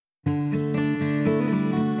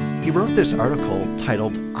he wrote this article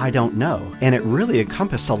titled, I Don't Know, and it really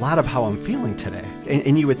encompassed a lot of how I'm feeling today.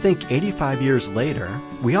 And you would think 85 years later,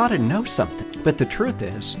 we ought to know something. But the truth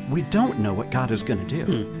is, we don't know what God is going to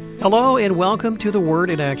do. Hello and welcome to the Word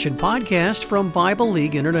in Action podcast from Bible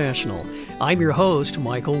League International. I'm your host,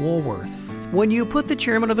 Michael Woolworth. When you put the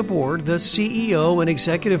chairman of the board, the CEO, and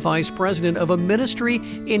executive vice president of a ministry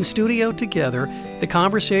in studio together, the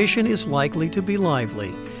conversation is likely to be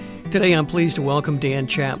lively. Today I'm pleased to welcome Dan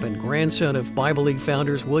Chapman, grandson of Bible League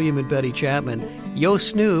founders William and Betty Chapman, Yo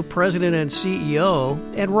Snoo, president and CEO,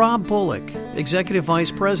 and Rob Bullock, executive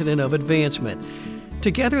vice president of Advancement.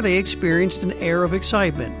 Together they experienced an air of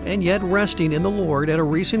excitement and yet resting in the Lord at a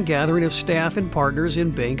recent gathering of staff and partners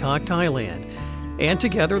in Bangkok, Thailand. And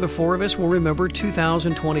together the four of us will remember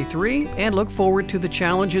 2023 and look forward to the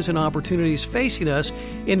challenges and opportunities facing us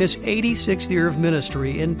in this 86th year of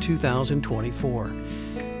ministry in 2024.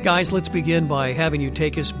 Guys, let's begin by having you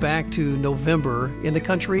take us back to November in the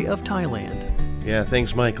country of Thailand. Yeah,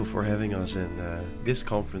 thanks, Michael, for having us. And this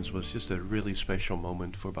conference was just a really special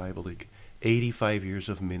moment for Bible League. 85 years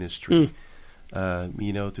of ministry.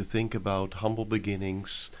 To think about humble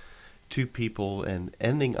beginnings, two people, and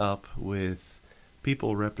ending up with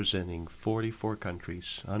people representing 44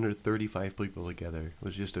 countries, 135 people together. It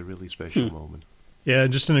was just a really special moment. Yeah,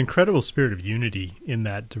 just an incredible spirit of unity in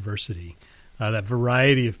that diversity. That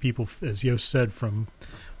variety of people, as Yo said, from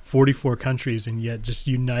 44 countries, and yet just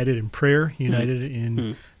united in prayer, united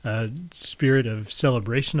in spirit of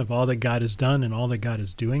celebration of all that God has done and all that God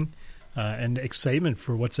is doing, and excitement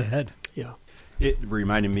for what's ahead. Yeah. It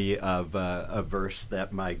reminded me of a verse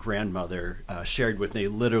that my grandmother shared with me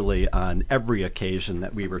literally on every occasion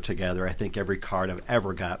that we were together. I think every card I've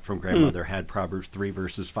ever got from grandmother had Proverbs 3,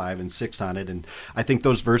 verses 5 and 6 on it, and I think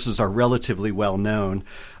those verses are relatively well known.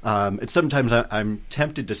 And sometimes I'm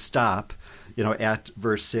tempted to stop, at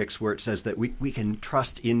verse 6 where it says that we can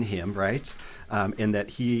trust in him, right? And that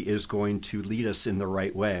he is going to lead us in the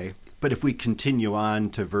right way. But if we continue on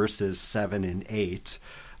to verses 7 and 8,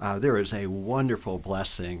 there is a wonderful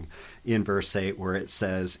blessing in verse 8 where it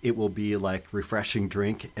says, it will be like refreshing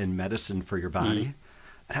drink and medicine for your body.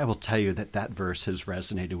 And I will tell you that verse has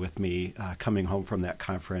resonated with me coming home from that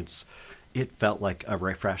conference. It felt like a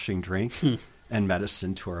refreshing drink and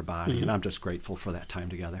medicine to our body. And I'm just grateful for that time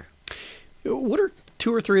together. What are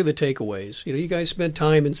two or three of the takeaways? You guys spent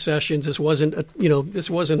time in sessions. This wasn't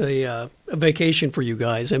a vacation for you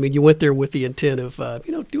guys. I mean, you went there with the intent of,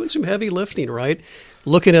 doing some heavy lifting, right?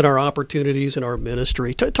 Looking at our opportunities in our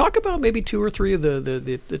ministry. Talk about maybe two or three of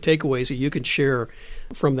the takeaways that you can share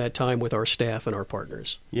from that time with our staff and our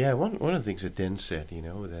partners. Yeah, one of the things that Dan said,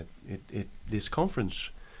 that this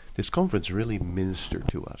conference really ministered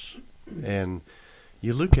to us. And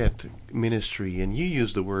you look at ministry and you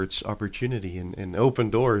use the words opportunity and open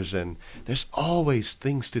doors, and there's always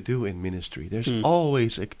things to do in ministry. There's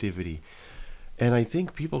always activity. And I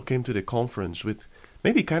think people came to the conference with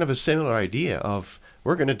maybe kind of a similar idea of,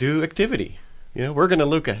 we're going to do activity. We're going to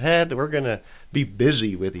look ahead. We're going to be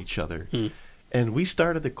busy with each other. And we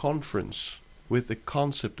started the conference with the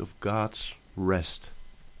concept of God's rest,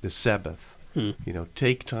 the Sabbath.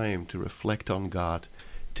 Take time to reflect on God.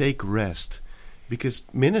 Take rest. Because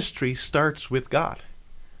ministry starts with God.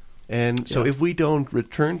 And so if we don't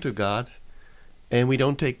return to God and we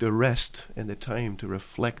don't take the rest and the time to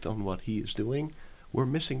reflect on what he is doing, we're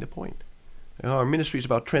missing the point. Our ministry is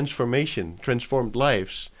about transformation, transformed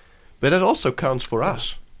lives. But that also counts for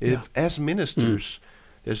us. If as ministers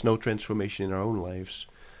there's no transformation in our own lives,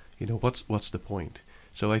 what's the point?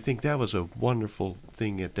 So I think that was a wonderful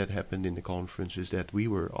thing that happened in the conference, is that we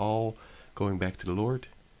were all going back to the Lord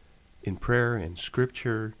in prayer and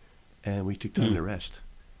scripture, and we took time to rest.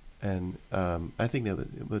 And I think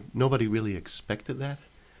that nobody really expected that,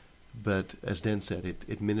 but as Dan said,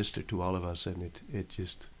 it ministered to all of us, and it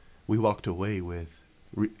just, we walked away with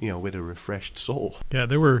a refreshed soul. Yeah,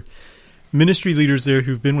 there were ministry leaders there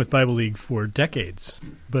who've been with Bible League for decades,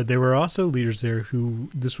 but there were also leaders there who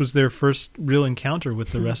this was their first real encounter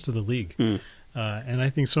with the rest of the league. And I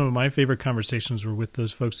think some of my favorite conversations were with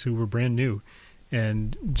those folks who were brand new,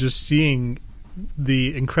 and just seeing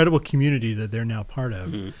the incredible community that they're now part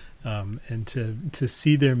of, and to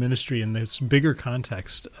see their ministry in this bigger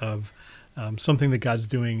context of something that God's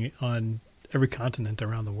doing on every continent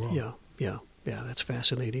around the world. Yeah, that's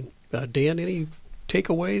fascinating. Dan, any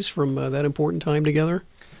takeaways from that important time together?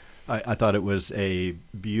 I thought it was a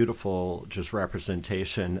beautiful just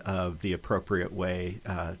representation of the appropriate way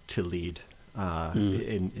to lead.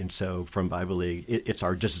 And so from Bible League, it's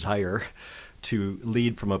our desire to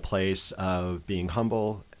lead from a place of being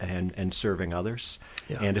humble and serving others.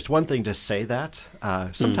 Yeah. And it's one thing to say that.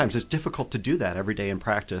 Sometimes it's difficult to do that every day in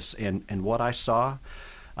practice. And what I saw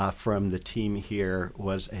from the team here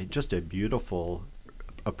was just a beautiful,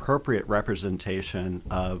 appropriate representation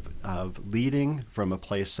of leading from a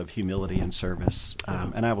place of humility and service.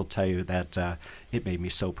 And I will tell you that it made me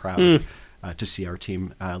so proud to see our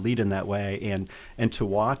team lead in that way, and to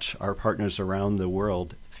watch our partners around the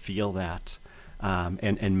world feel that.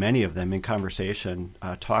 And many of them in conversation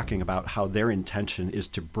talking about how their intention is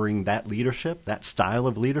to bring that leadership, that style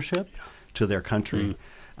of leadership, to their country.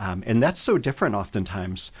 And that's so different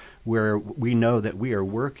oftentimes, where we know that we are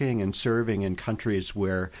working and serving in countries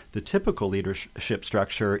where the typical leadership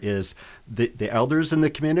structure is the elders in the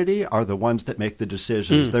community are the ones that make the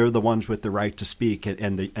decisions. They're the ones with the right to speak,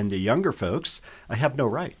 and the younger folks have no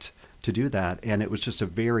right to do that. And it was just a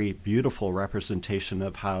very beautiful representation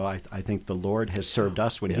of how I think the Lord has served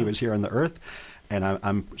us when he was here on the earth. And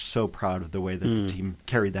I'm so proud of the way that the team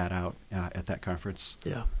carried that out at that conference.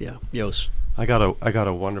 Yeah. Yos. I got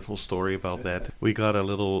a wonderful story about that. We got a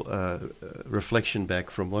little reflection back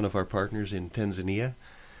from one of our partners in Tanzania,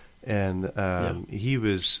 and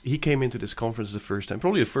he came into this conference the first time,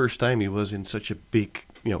 probably the first time he was in such a big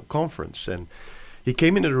conference, and he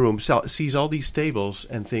came into the room, sees all these tables,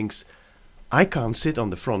 and thinks, I can't sit on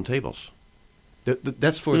the front tables.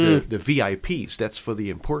 That's for the VIPs. That's for the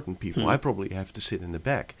important people. I probably have to sit in the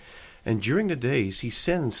back. And during the days, he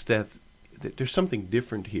sensed that there's something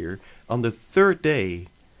different here. On the third day,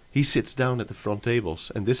 he sits down at the front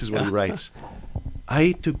tables, and this is what he writes: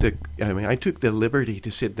 I took the liberty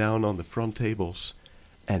to sit down on the front tables,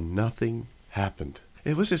 and nothing happened.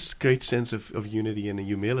 It was this great sense of unity and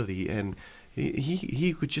humility, and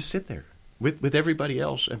he could just sit there with everybody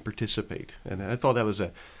else and participate. And I thought that was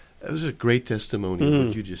a great testimony of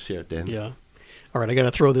what you just shared, Dan. Yeah. All right, I got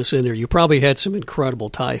to throw this in there. You probably had some incredible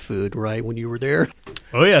Thai food, right, when you were there?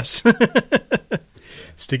 Oh, yes.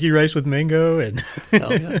 Sticky rice with mango and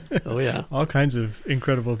Oh, yeah. all kinds of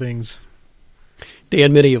incredible things.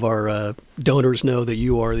 Dan, many of our donors know that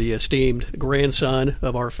you are the esteemed grandson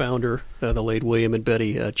of our founder, the late William and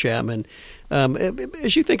Betty Chapman.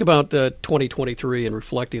 As you think about 2023 and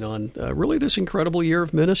reflecting on really this incredible year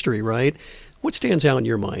of ministry, right, what stands out in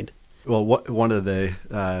your mind? Well, one of the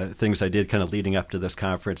things I did kind of leading up to this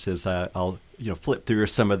conference is I'll flip through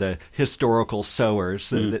some of the historical sowers.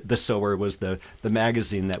 The Sower was the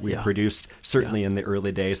magazine that we produced certainly in the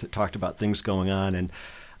early days that talked about things going on. And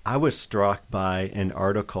I was struck by an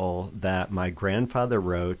article that my grandfather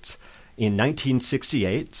wrote in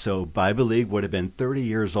 1968. So Bible League would have been 30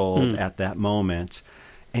 years old at that moment.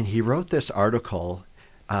 And he wrote this article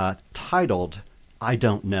titled, I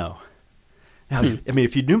Don't Know. Now, I mean,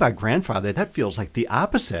 if you knew my grandfather, that feels like the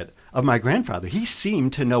opposite of my grandfather. He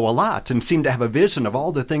seemed to know a lot and seemed to have a vision of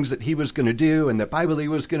all the things that he was going to do and that Bible League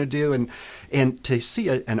was going to do. And to see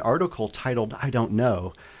an article titled, I Don't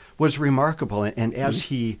Know, was remarkable. And as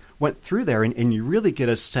he went through there, and you really get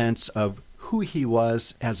a sense of who he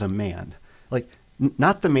was as a man. Like,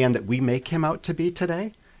 not the man that we make him out to be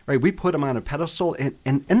today, right? We put him on a pedestal,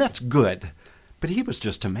 and that's good. But he was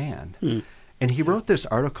just a man. And he wrote this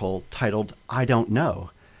article titled, I Don't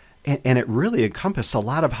Know. And it really encompassed a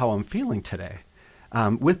lot of how I'm feeling today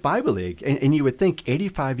with Bible League. And you would think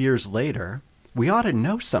 85 years later, we ought to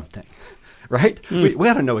know something, right? We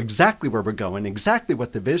ought to know exactly where we're going, exactly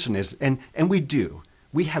what the vision is. And we do.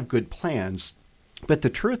 We have good plans. But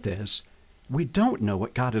the truth is, we don't know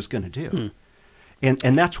what God is going to do.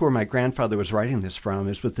 And that's where my grandfather was writing this from,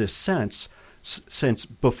 is with this sense, since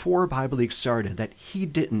before Bible League started, that he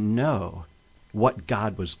didn't know what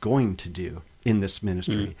God was going to do in this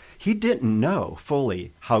ministry. He didn't know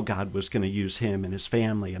fully how God was going to use him and his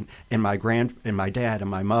family and my dad and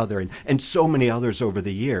my mother and so many others over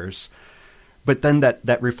the years. But then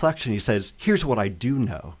that reflection, he says, here's what I do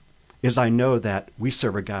know, is I know that we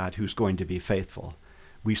serve a God who's going to be faithful.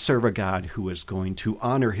 We serve a God who is going to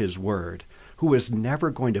honor his word, who is never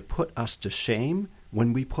going to put us to shame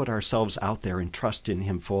when we put ourselves out there and trust in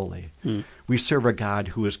him fully. We serve a God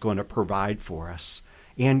who is going to provide for us,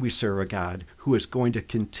 and we serve a God who is going to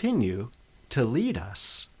continue to lead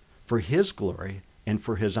us for his glory and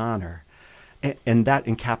for his honor. And that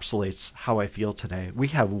encapsulates how I feel today. We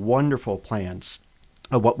have wonderful plans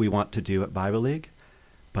of what we want to do at Bible League,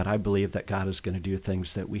 but I believe that God is going to do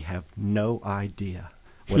things that we have no idea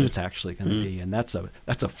what it's actually going to be, and that's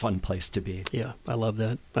a fun place to be. Yeah, I love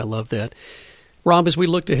that. I love that. Rob, as we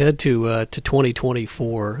looked ahead to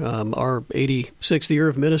 2024, our 86th year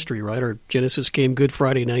of ministry, right? Our Genesis came Good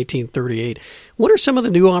Friday, 1938. What are some of the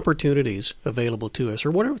new opportunities available to us, or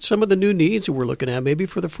what are some of the new needs that we're looking at, maybe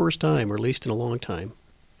for the first time, or at least in a long time?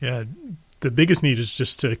 Yeah, the biggest need is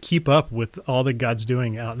just to keep up with all that God's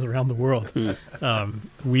doing out and around the world.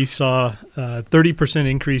 We saw a 30%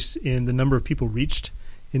 increase in the number of people reached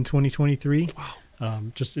in 2023. Wow.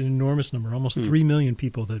 Just an enormous number, almost 3 million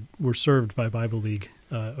people that were served by Bible League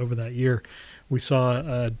over that year. We saw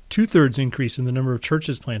a 2/3 increase in the number of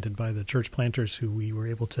churches planted by the church planters who we were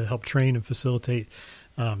able to help train and facilitate.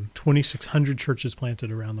 2,600 churches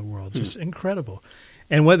planted around the world. Just incredible.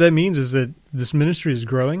 And what that means is that this ministry is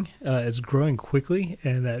growing. It's growing quickly,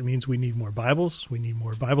 and that means we need more Bibles. We need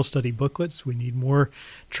more Bible study booklets. We need more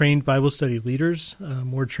trained Bible study leaders,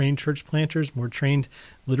 more trained church planters, more trained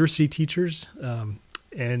literacy teachers.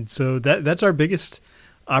 And so that's our biggest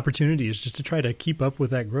opportunity, is just to try to keep up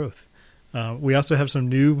with that growth. We also have some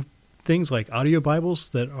new things like audio Bibles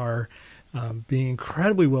that are being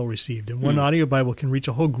incredibly well received. And one audio Bible can reach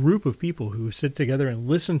a whole group of people who sit together and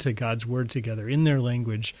listen to God's Word together in their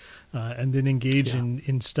language, and then engage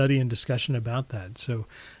in study and discussion about that. So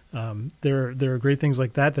there are great things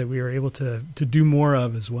like that we are able to do more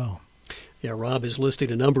of as well. Yeah, Rob is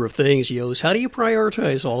listing a number of things, Yos. How do you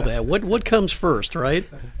prioritize all that? What comes first, right?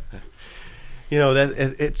 You know,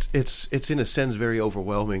 that it's in a sense very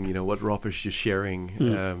overwhelming. You know what Rob is just sharing.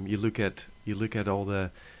 You look at all the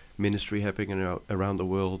ministry happening around the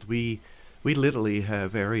world. We literally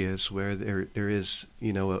have areas where there is,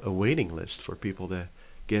 you know, a waiting list for people to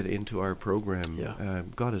get into our program. Yeah.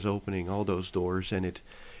 God is opening all those doors, and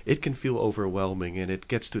it can feel overwhelming, and it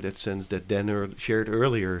gets to that sense that Dan shared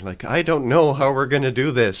earlier, like, I don't know how we're going to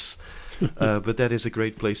do this, but that is a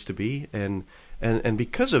great place to be, and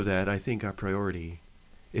because of that, I think our priority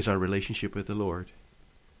is our relationship with the Lord,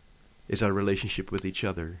 is our relationship with each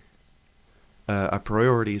other. Our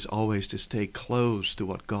priority is always to stay close to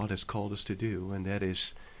what God has called us to do, and that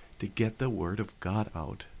is to get the Word of God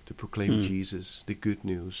out, to proclaim Jesus, the good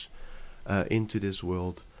news, into this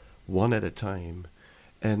world one at a time.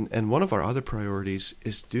 And one of our other priorities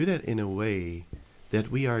is to do that in a way that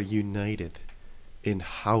we are united in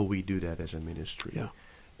how we do that as a ministry. Yeah.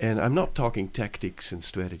 And I'm not talking tactics and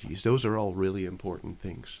strategies. Those are all really important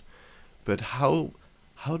things. But how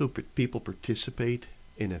do people participate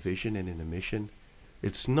in a vision and in a mission?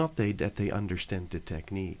 It's not that they understand the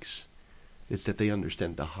techniques. It's that they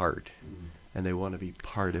understand the heart, and they want to be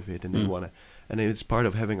part of it, and they want to, and it's part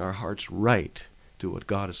of having our hearts right to what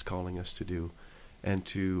God is calling us to do, and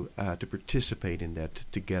to participate in that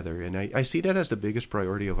together. And I see that as the biggest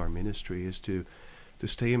priority of our ministry, is to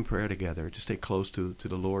stay in prayer together, to stay close to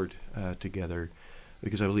the Lord together,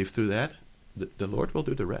 because I believe through that the Lord will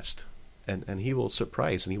do the rest. And he will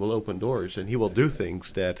surprise, and he will open doors, and he will do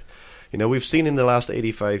things that, you know, we've seen in the last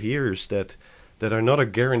 85 years that are not a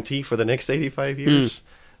guarantee for the next 85 years.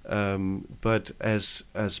 But as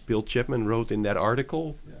Bill Chapman wrote in that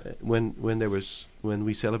article, when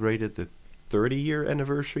we celebrated the 30-year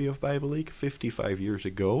anniversary of Bible League 55 years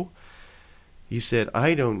ago, he said,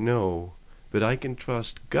 I don't know, but I can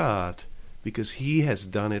trust God because he has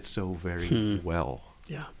done it so very well.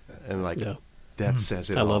 Yeah. And that says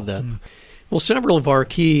it all. I love that. Well, several of our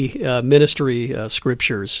key ministry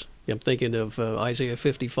scriptures, I'm thinking of Isaiah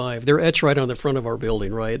 55, they're etched right on the front of our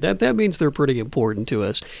building, right? That means they're pretty important to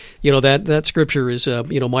us. You know, that scripture is,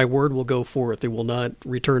 my word will go forth. It will not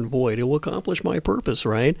return void. It will accomplish my purpose,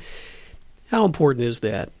 right? How important is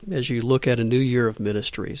that as you look at a new year of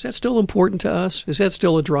ministry? Is that still important to us? Is that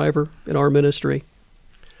still a driver in our ministry?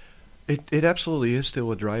 It absolutely is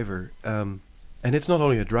still a driver. And it's not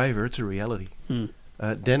only a driver, it's a reality.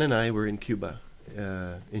 Dan and I were in Cuba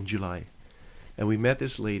in July, and we met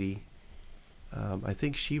this lady. I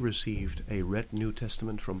think she received a Red New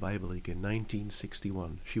Testament from Bible League in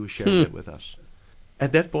 1961. She was sharing it with us.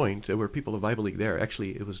 At that point, there were people of Bible League there.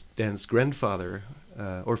 Actually, it was Dan's grandfather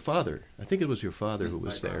or father. I think it was your father who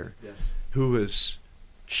was there, who was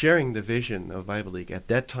sharing the vision of Bible League at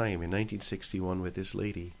that time in 1961 with this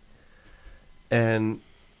lady. And,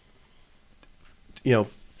 you know,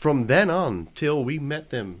 from then on till we met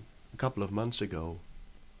them a couple of months ago,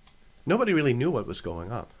 nobody really knew what was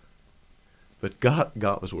going on. But God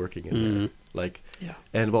was working in there.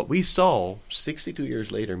 And what we saw 62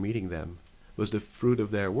 years later meeting them was the fruit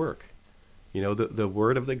of their work. You know, the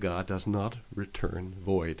word of the God does not return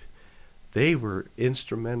void. They were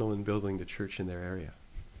instrumental in building the church in their area.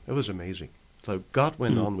 It was amazing. So God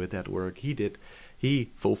went on with that work. He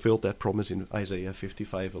fulfilled that promise in Isaiah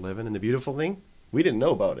 55:11. And the beautiful thing, we didn't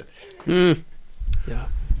know about it. Yeah.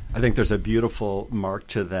 I think there's a beautiful mark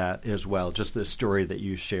to that as well. Just the story that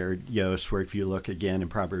you shared, Yost, where if you look again in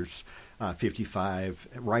Proverbs 55,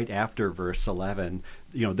 right after verse 11,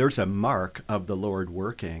 there's a mark of the Lord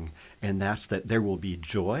working, and that's that there will be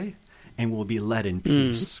joy and will be led in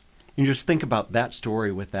peace. You just think about that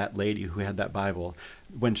story with that lady who had that Bible.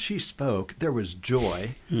 When she spoke, there was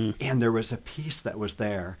joy and there was a peace that was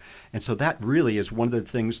there. And so that really is one of the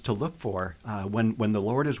things to look for. When the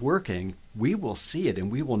Lord is working, we will see it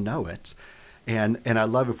and we will know it. And I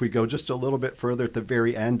love if we go just a little bit further at the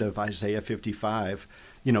very end of Isaiah 55,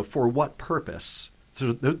 for what purpose?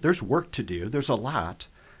 So there's work to do. There's a lot.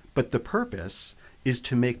 But the purpose is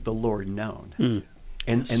to make the Lord known.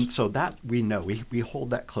 And so that we know, we hold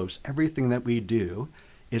that close. Everything that we do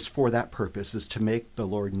is for that purpose, is to make the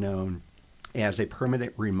Lord known as a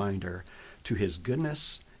permanent reminder to his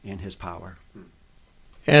goodness and his power.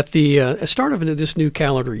 At the start of this new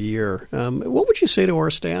calendar year, what would you say to our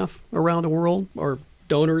staff around the world, our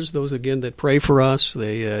donors, those, again, that pray for us,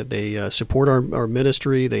 they support our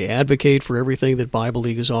ministry, they advocate for everything that Bible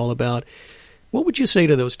League is all about? What would you say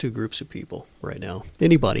to those two groups of people right now?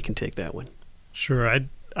 Anybody can take that one. Sure.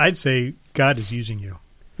 I'd say God is using you.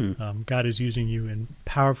 God is using you in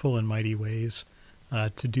powerful and mighty ways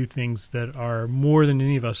to do things that are more than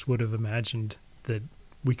any of us would have imagined that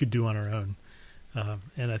we could do on our own.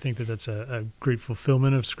 And I think that that's a great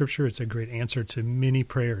fulfillment of Scripture. It's a great answer to many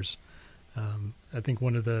prayers. I think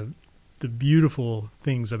one of the beautiful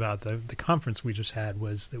things about the conference we just had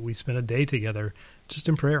was that we spent a day together just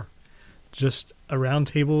in prayer, just around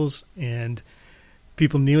tables and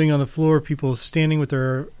people kneeling on the floor, people standing with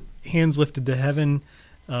their hands lifted to heaven,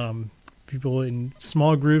 people in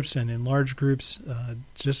small groups and in large groups,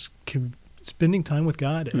 just spending time with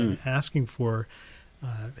God and asking for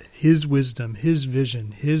his wisdom, his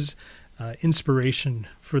vision, his inspiration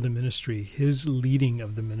for the ministry, his leading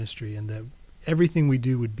of the ministry, and that everything we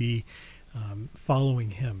do would be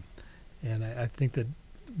following him. And I think that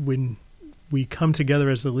when we come together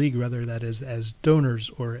as the league, whether that is as donors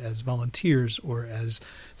or as volunteers or as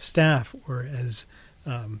staff or as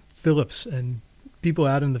Phillips and people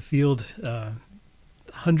out in the field,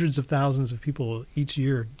 hundreds of thousands of people each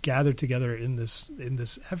year gather together in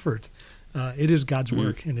this effort. It is God's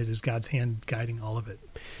work, and it is God's hand guiding all of it.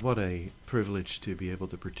 What a privilege to be able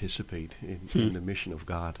to participate in the mission of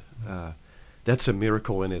God. That's a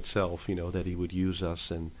miracle in itself, that he would use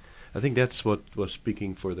us. And I think that's what was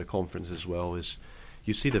speaking for the conference as well, is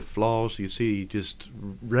you see the flaws, you see just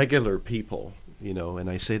regular people, and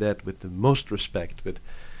I say that with the most respect, but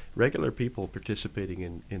regular people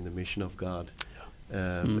participating in the mission of God.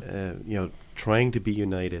 Trying to be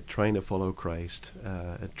united, trying to follow Christ,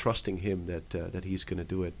 and trusting him that he's going to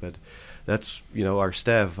do it. But that's, our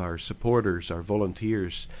staff, our supporters, our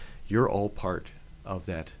volunteers, you're all part of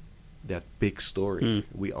that big story.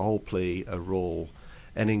 We all play a role.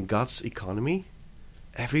 And in God's economy,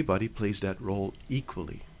 everybody plays that role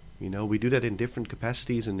equally. We do that in different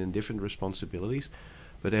capacities and in different responsibilities,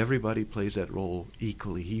 but everybody plays that role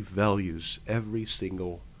equally. He values every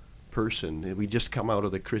single person. And we just come out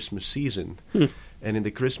of the Christmas season, and in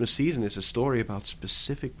the Christmas season is a story about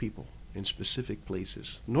specific people in specific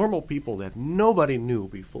places, normal people that nobody knew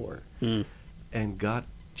before, and God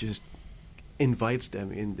just invites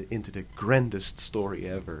them into the grandest story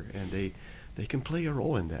ever, and they can play a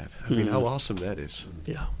role in that. I mean, how awesome that is.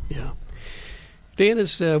 Yeah. Dan,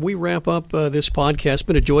 as we wrap up this podcast, it's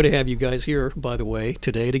been a joy to have you guys here, by the way,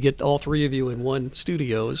 today. To get all three of you in one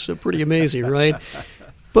studio is pretty amazing, right?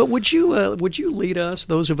 But would you lead us,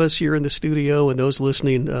 those of us here in the studio and those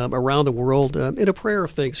listening around the world, in a prayer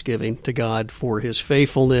of thanksgiving to God for his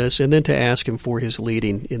faithfulness, and then to ask him for his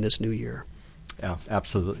leading in this new year? Yeah,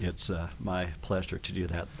 absolutely. It's my pleasure to do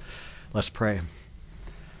that. Let's pray.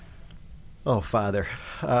 Oh, Father,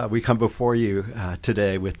 we come before you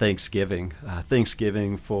today with thanksgiving.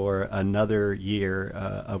 Thanksgiving for another year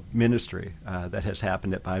of ministry that has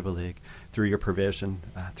happened at Bible League through your provision,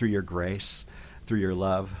 through your grace, through your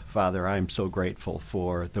love. Father, I am so grateful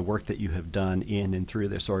for the work that you have done in and through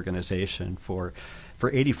this organization for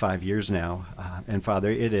 85 years now. And Father,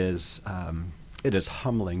 it is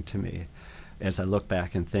humbling to me as I look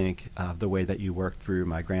back and think of the way that you worked through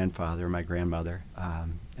my grandfather, my grandmother,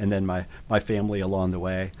 and then my family along the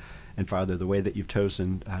way. And Father, the way that you've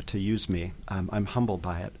chosen to use me, I'm humbled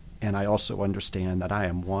by it. And I also understand that I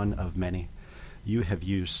am one of many. You have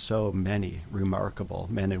used so many remarkable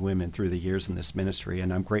men and women through the years in this ministry,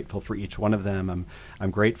 and I'm grateful for each one of them. I'm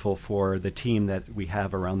grateful for the team that we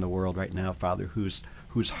have around the world right now, Father, whose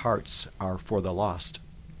hearts are for the lost.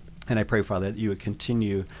 And I pray, Father, that you would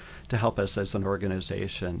continue to help us as an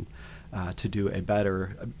organization to do a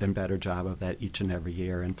better and better job of that each and every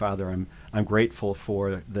year. And Father, I'm grateful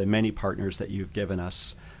for the many partners that you've given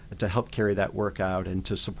us to help carry that work out and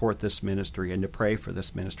to support this ministry and to pray for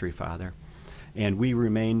this ministry, Father. And we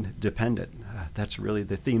remain dependent. That's really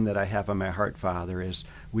the theme that I have on my heart, Father, is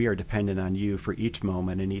we are dependent on you for each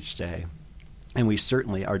moment and each day. And we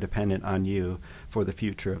certainly are dependent on you for the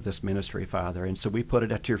future of this ministry, Father. And so we put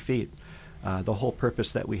it at your feet. The whole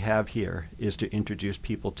purpose that we have here is to introduce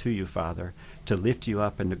people to you, Father, to lift you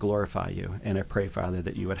up and to glorify you. And I pray, Father,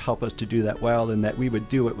 that you would help us to do that well and that we would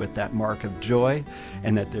do it with that mark of joy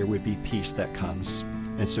and that there would be peace that comes.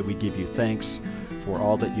 And so we give you thanks for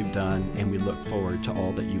all that you've done, and we look forward to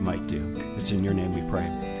all that you might do. It's in your name we pray.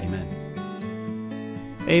 Amen.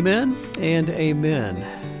 Amen and amen.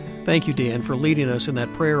 Thank you, Dan, for leading us in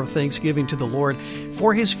that prayer of thanksgiving to the Lord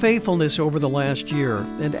for his faithfulness over the last year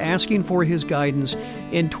and asking for his guidance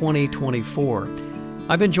in 2024.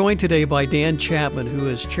 I've been joined today by Dan Chapman, who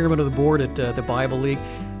is chairman of the board at the Bible League,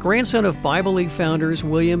 grandson of Bible League founders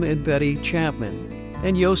William and Betty Chapman,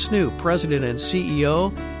 and Yo Snoop, president and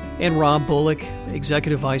CEO, and Rob Bullock,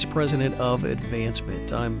 executive vice president of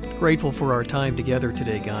Advancement. I'm grateful for our time together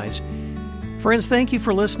today, guys. Friends, thank you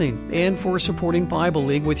for listening and for supporting Bible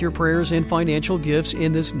League with your prayers and financial gifts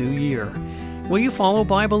in this new year. Will you follow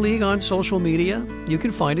Bible League on social media? You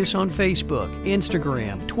can find us on Facebook,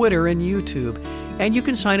 Instagram, Twitter, and YouTube. And you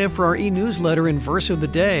can sign up for our e-newsletter and Verse of the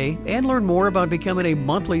Day and learn more about becoming a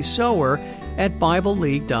monthly sower at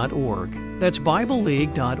BibleLeague.org. That's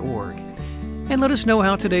BibleLeague.org. And let us know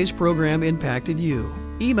how today's program impacted you.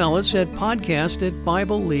 Email us at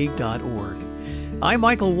podcast@BibleLeague.org. I'm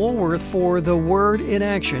Michael Woolworth for the Word in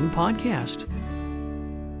Action podcast.